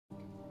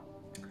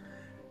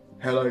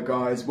Hello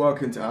guys,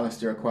 welcome to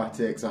Alasdair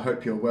Aquatics. I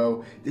hope you're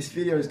well. This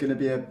video is going to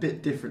be a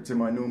bit different to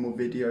my normal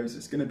videos.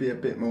 It's going to be a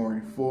bit more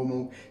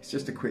informal. It's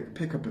just a quick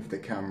pickup of the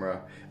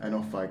camera and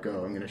off I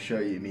go. I'm going to show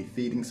you me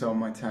feeding some of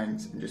my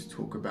tanks and just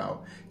talk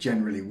about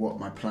generally what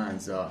my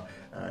plans are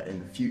in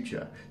the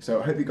future. So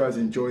I hope you guys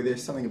enjoy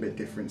this, something a bit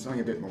different,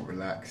 something a bit more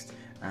relaxed,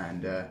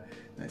 and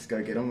let's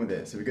go get on with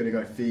it. So we're going to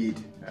go feed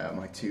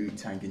my two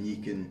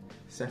Tanganyikan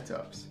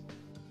setups.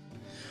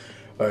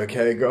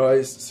 Okay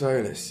guys, so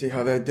let's see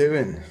how they're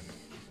doing.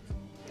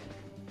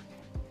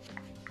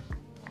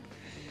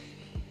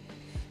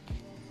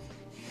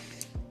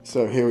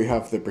 So here we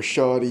have the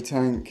Brichardi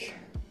tank,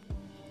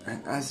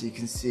 and as you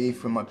can see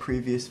from my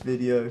previous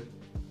video,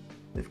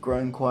 they've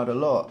grown quite a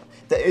lot.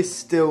 There is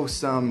still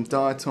some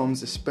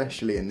diatoms,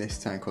 especially in this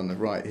tank on the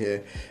right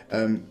here,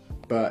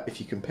 but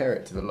if you compare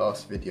it to the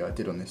last video I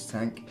did on this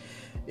tank,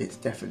 it's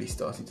definitely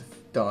starting to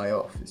die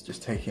off. It's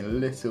just taking a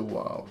little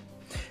while.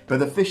 But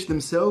the fish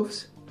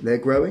themselves, they're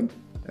growing,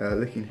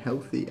 looking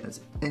healthy as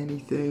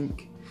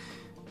anything.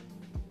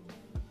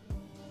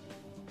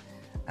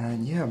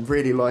 And yeah, I'm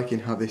really liking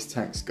how this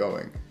tank's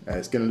going.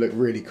 It's going to look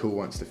really cool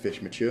once the fish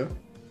mature.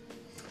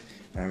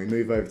 And we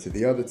move over to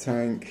the other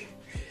tank.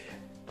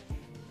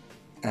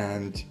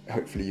 And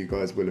hopefully you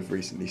guys will have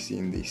recently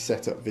seen the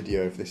setup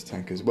video of this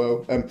tank as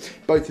well.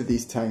 Both of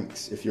these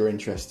tanks, if you're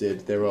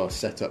interested, there are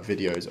setup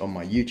videos on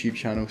my YouTube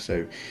channel,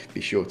 so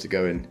be sure to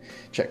go and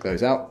check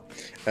those out.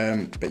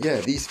 But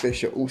yeah, these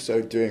fish are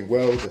also doing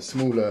well. The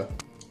smaller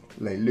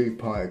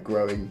Leleupi are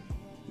growing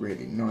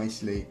really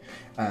nicely,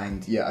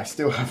 and yeah, I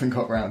still haven't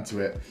got round to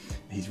it.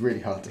 He's really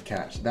hard to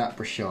catch. That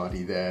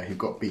Brichardi there, who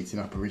got beaten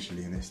up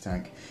originally in this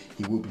tank,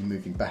 he will be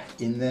moving back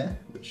in there,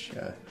 which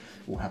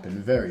will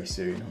happen very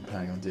soon. I'm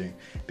planning on doing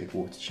a big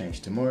water change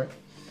tomorrow.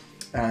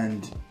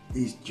 And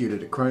these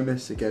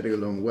Julidochromis are getting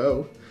along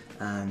well,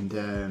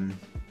 and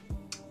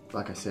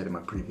like I said in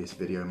my previous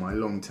video, my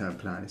long-term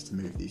plan is to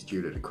move these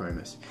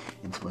Julidochromis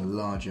into a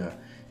larger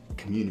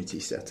community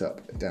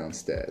setup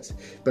downstairs.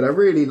 But I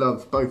really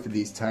love both of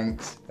these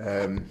tanks.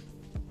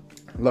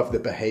 Love the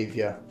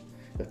behaviour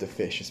of the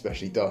fish,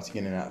 especially darting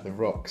in and out of the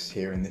rocks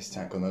here in this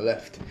tank on the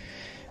left.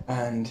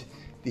 And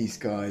these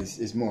guys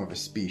is more of a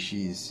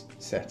species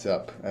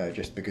setup,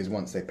 just because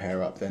once they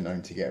pair up, they're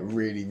known to get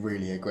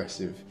really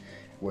aggressive.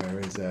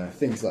 Whereas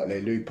things like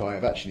Leleupi,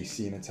 I've actually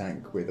seen a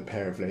tank with a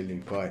pair of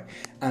Leleupi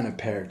and a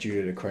pair of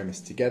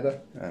Julidochromis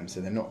together, so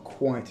they're not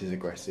quite as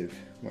aggressive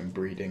when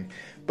breeding,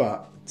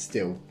 but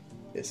still,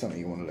 it's something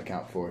you want to look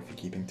out for if you're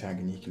keeping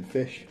Tanganyikan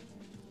fish.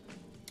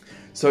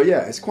 So yeah,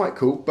 it's quite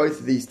cool. Both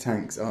of these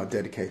tanks are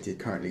dedicated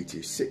currently to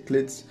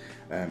cichlids,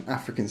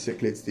 African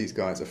cichlids. These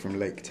guys are from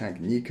Lake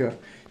Tanganyika.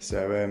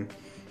 So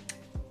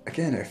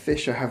again, a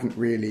fish I haven't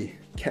really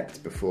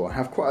kept before. I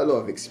have quite a lot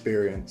of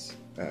experience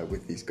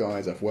with these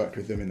guys. I've worked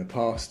with them in the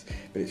past,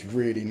 but it's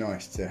really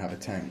nice to have a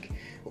tank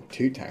or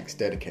two tanks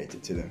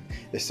dedicated to them.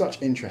 They're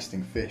such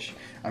interesting fish.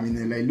 I mean,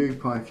 the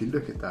Leleupi, if you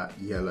look at that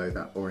yellow,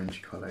 that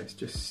orange colour, it's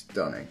just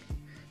stunning.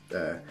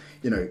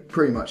 You know,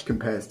 pretty much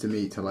compares to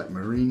me to like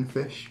marine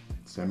fish.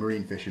 So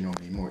marine fish are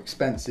normally more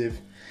expensive,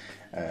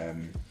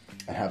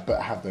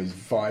 but have those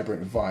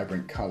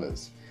vibrant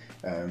colours.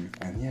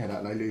 And yeah,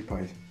 that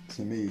Leleupi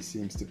to me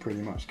seems to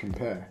pretty much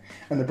compare.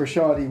 And the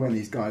Brichardi, when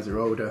these guys are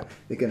older,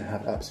 they're going to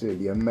have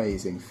absolutely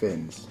amazing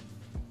fins.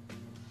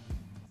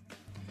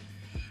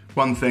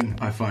 One thing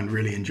I find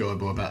really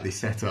enjoyable about these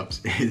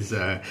setups is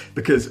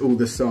because all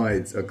the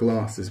sides are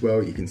glass as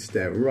well, you can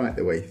stare right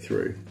the way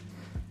through,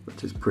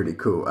 which is pretty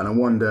cool. And I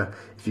wonder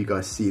if you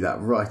guys see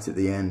that right at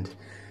the end,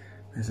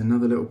 there's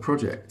another little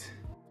project.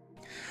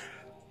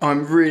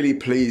 I'm really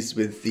pleased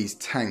with these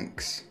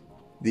tanks.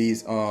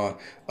 These are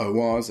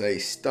Oase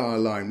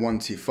Starline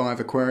 125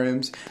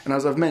 aquariums, and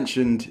as I've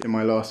mentioned in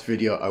my last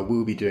video, I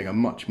will be doing a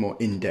much more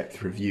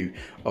in-depth review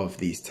of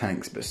these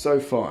tanks, but so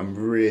far I'm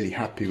really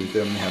happy with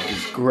them. They have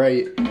these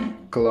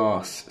great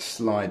glass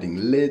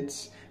sliding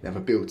lids, they have a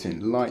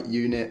built-in light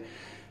unit,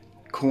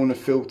 corner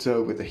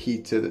filter with a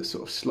heater that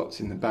sort of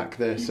slots in the back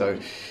there. So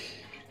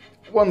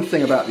one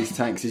thing about these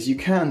tanks is you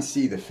can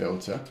see the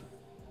filter.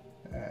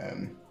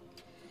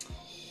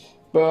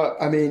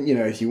 But I mean, you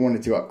know, if you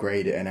wanted to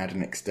upgrade it and add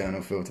an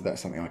external filter, that's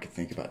something I could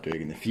think about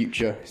doing in the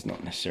future. It's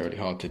not necessarily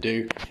hard to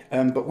do.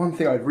 But one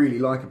thing I really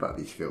like about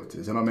these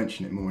filters, and I'll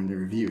mention it more in the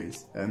review,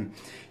 is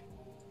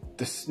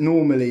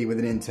normally with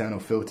an internal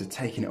filter,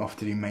 taking it off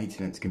to do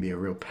maintenance can be a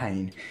real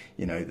pain.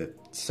 You know, the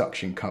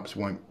suction cups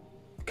won't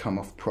come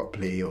off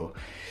properly or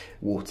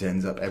water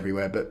ends up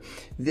everywhere. But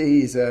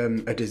these are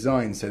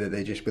designed so that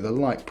they just, with a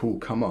light pull,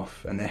 come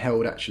off, and they're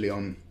held actually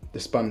on, the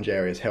sponge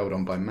area is held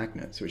on by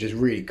magnets, which is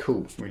really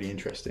cool, really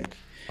interesting.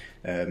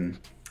 And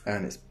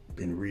it's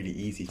been really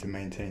easy to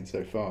maintain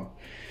so far.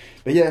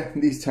 But yeah,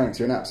 these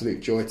tanks are an absolute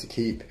joy to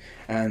keep.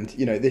 And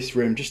you know, this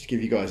room, just to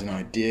give you guys an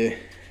idea,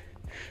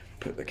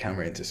 put the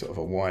camera into sort of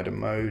a wider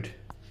mode.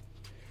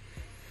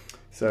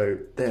 So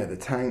there are the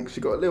tanks.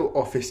 We've got a little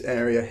office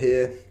area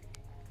here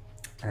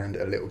and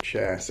a little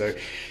chair. So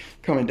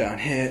coming down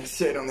here,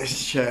 sit on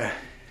this chair,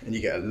 and you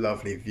get a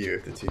lovely view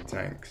of the two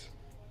tanks.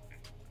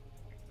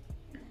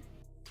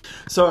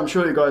 So I'm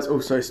sure you guys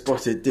also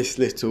spotted this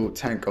little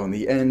tank on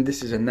the end.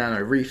 This is a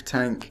nano reef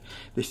tank.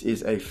 This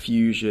is a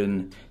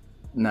Fusion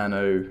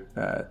Nano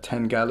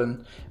 10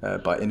 gallon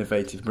by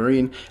Innovative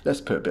Marine. Let's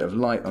put a bit of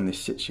light on this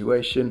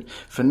situation.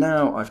 For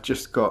now, I've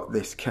just got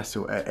this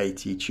Kessel Air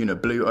 80 Tuna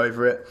Blue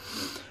over it.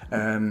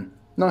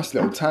 Nice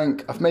little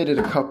tank. I've made it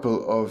a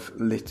couple of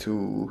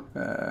little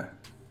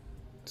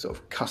sort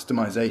of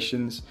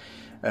customizations.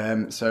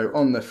 So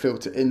on the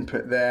filter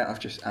input there, I've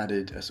just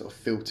added a sort of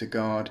filter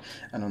guard,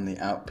 and on the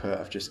output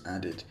I've just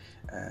added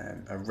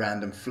a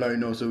random flow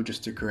nozzle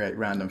just to create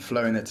random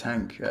flow in the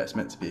tank. It's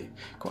meant to be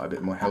quite a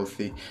bit more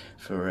healthy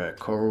for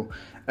coral.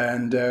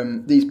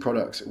 And these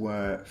products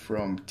were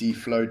from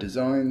D-Flow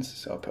Designs,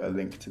 so I'll put a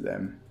link to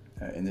them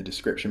in the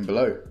description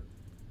below.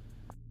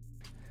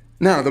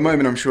 Now, the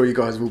moment I'm sure you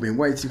guys have all been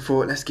waiting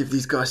for, let's give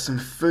these guys some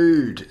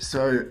food.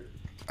 So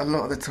a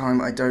lot of the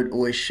time I don't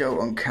always show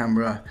on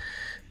camera,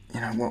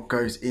 you know, what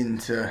goes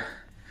into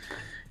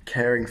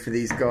caring for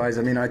these guys.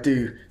 I mean, I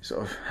do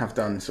sort of have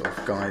done sort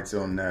of guides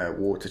on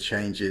water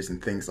changes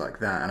and things like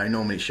that, and I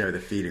normally show the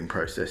feeding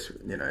process,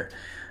 you know,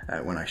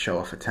 when I show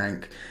off a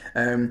tank.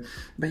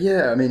 But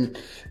yeah, I mean,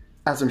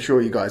 as I'm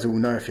sure you guys all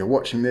know, if you're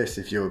watching this,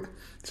 if you're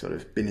sort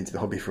of been into the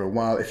hobby for a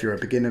while, if you're a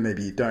beginner,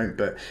 maybe you don't,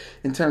 but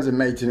in terms of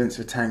maintenance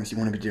for tanks, you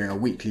want to be doing a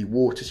weekly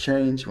water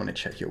change. You want to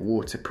check your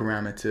water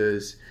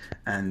parameters,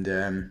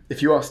 and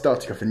if you are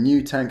starting off a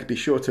new tank, be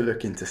sure to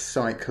look into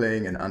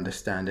cycling and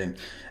understanding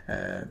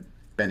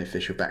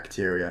beneficial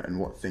bacteria and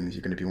what things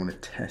you're going to want to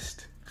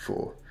test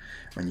for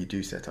when you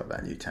do set up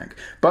that new tank.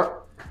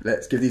 But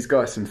let's give these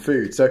guys some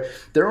food. So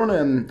they're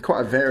on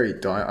quite a varied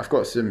diet. I've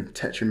got some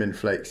Tetramin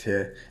flakes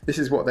here. This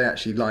is what they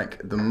actually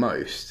like the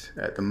most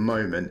at the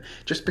moment,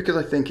 just because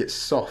I think it's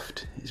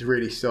soft. It's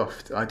really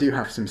soft. I do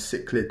have some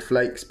cichlid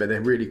flakes, but they're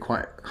really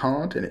quite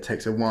hard, and it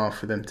takes a while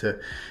for them to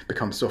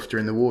become softer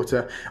in the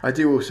water. I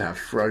do also have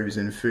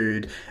frozen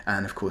food,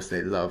 and of course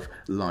they love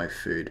live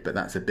food, but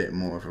that's a bit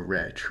more of a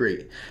rare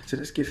treat. So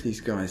let's give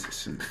these guys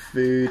some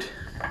food.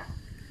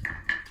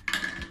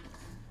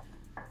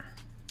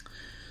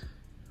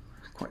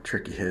 Quite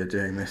tricky here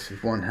doing this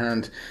with one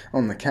hand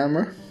on the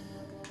camera.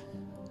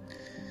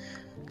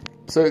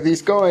 So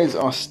these guys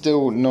are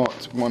still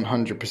not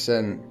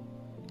 100%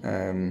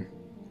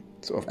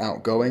 sort of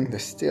outgoing. They're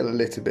still a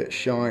little bit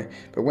shy,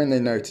 but when they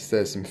notice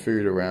there's some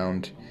food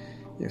around,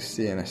 you'll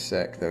see in a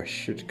sec they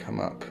should come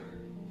up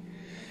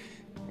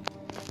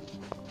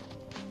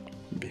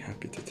and be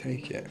happy to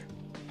take it.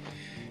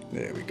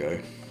 There we go.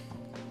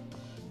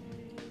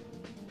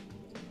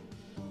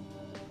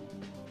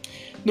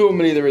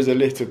 Normally there is a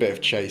little bit of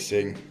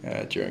chasing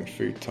during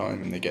food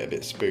time and they get a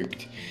bit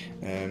spooked.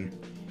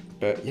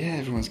 But yeah,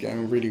 everyone's getting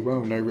on really well,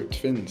 no ripped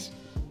fins.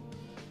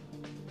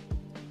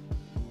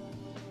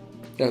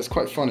 Yeah, it's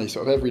quite funny,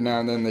 sort of every now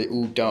and then they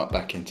all dart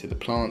back into the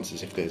plants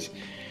as if there's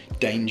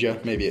danger.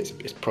 Maybe it's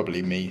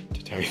probably me,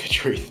 to tell you the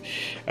truth.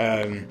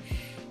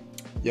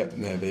 Yep,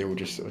 there they all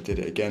just sort of did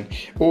it again.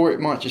 Or it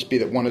might just be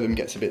that one of them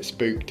gets a bit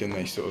spooked and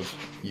they sort of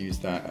use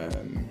that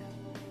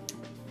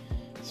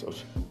sort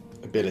of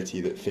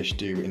ability that fish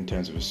do in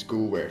terms of a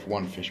school, where if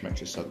one fish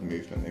makes a sudden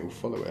movement, they will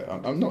follow it.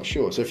 I'm not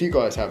sure. So if you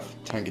guys have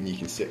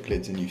Tanganyikan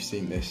cichlids and you've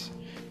seen this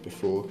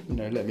before, you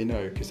know, let me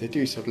know, because they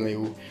do suddenly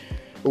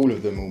all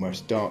of them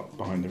almost dart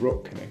behind the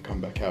rock and then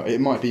come back out.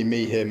 It might be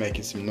me here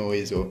making some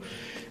noise or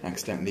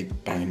accidentally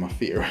banging my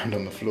feet around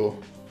on the floor.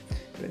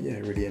 But yeah,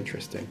 really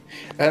interesting.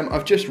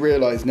 I've just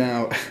realised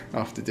now,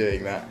 after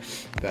doing that,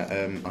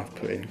 I've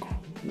put in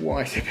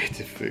quite a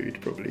bit of food,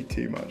 probably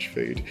too much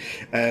food.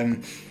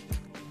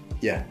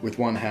 Yeah, with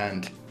one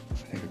hand, I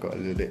think I got a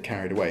little bit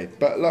carried away.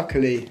 But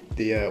luckily,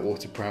 the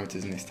water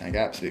parameters in this tank are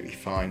absolutely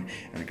fine,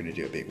 and I'm going to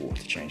do a big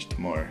water change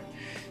tomorrow,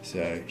 so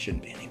it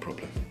shouldn't be any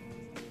problem.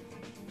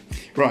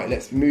 Right,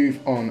 let's move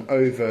on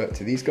over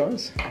to these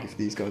guys. Give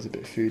these guys a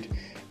bit of food.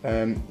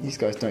 These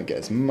guys don't get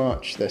as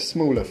much. They're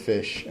smaller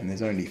fish, and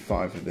there's only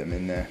 5 of them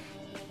in there.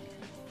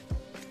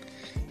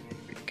 Here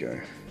we go.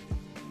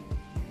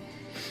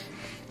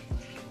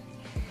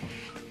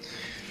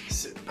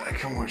 Sit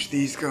back and watch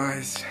these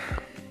guys.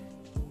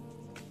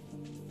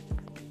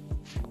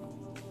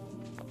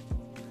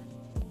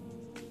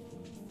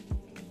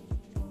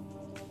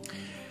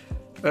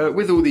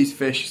 With all these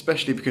fish,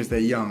 especially because they're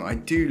young, I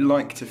do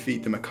like to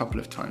feed them a couple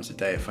of times a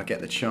day if I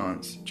get the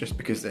chance, just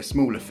because they're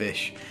smaller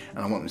fish and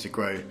I want them to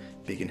grow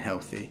big and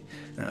healthy.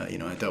 You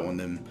know, I don't want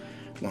them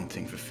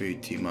wanting for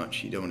food too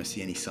much. You don't want to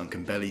see any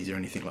sunken bellies or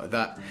anything like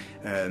that.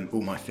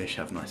 All my fish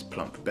have nice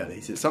plump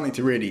bellies. It's something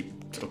to really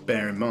sort of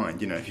bear in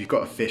mind. You know, if you've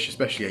got a fish,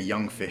 especially a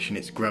young fish, and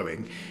it's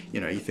growing, you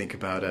know, you think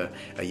about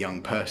a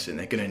young person,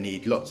 they're going to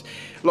need lots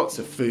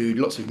of food,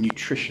 lots of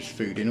nutritious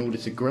food in order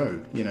to grow.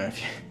 You know,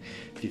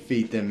 if you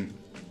feed them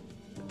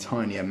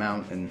tiny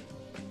amount and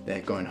they're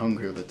going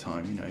hungry all the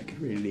time, you know, it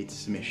could really lead to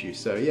some issues.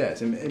 So yeah,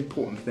 it's an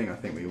important thing I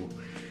think we all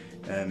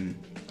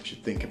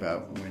should think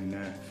about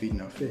when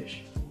feeding our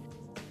fish.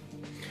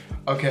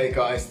 Okay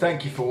guys,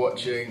 thank you for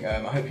watching. I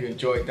hope you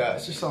enjoyed that.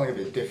 It's just something a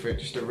bit different,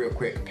 just a real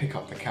quick pick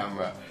up the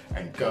camera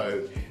and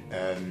go.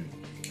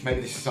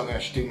 Maybe this is something I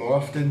should do more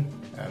often.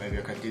 Maybe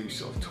I could do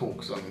sort of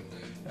talks on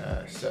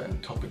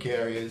certain topic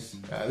areas.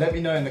 Let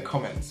me know in the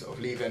comments, or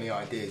leave any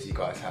ideas you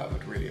guys have.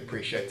 I'd really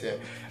appreciate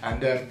it.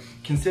 And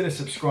consider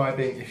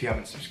subscribing if you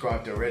haven't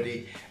subscribed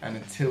already. And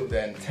until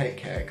then, take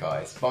care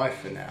guys. Bye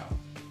for now.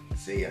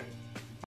 See ya.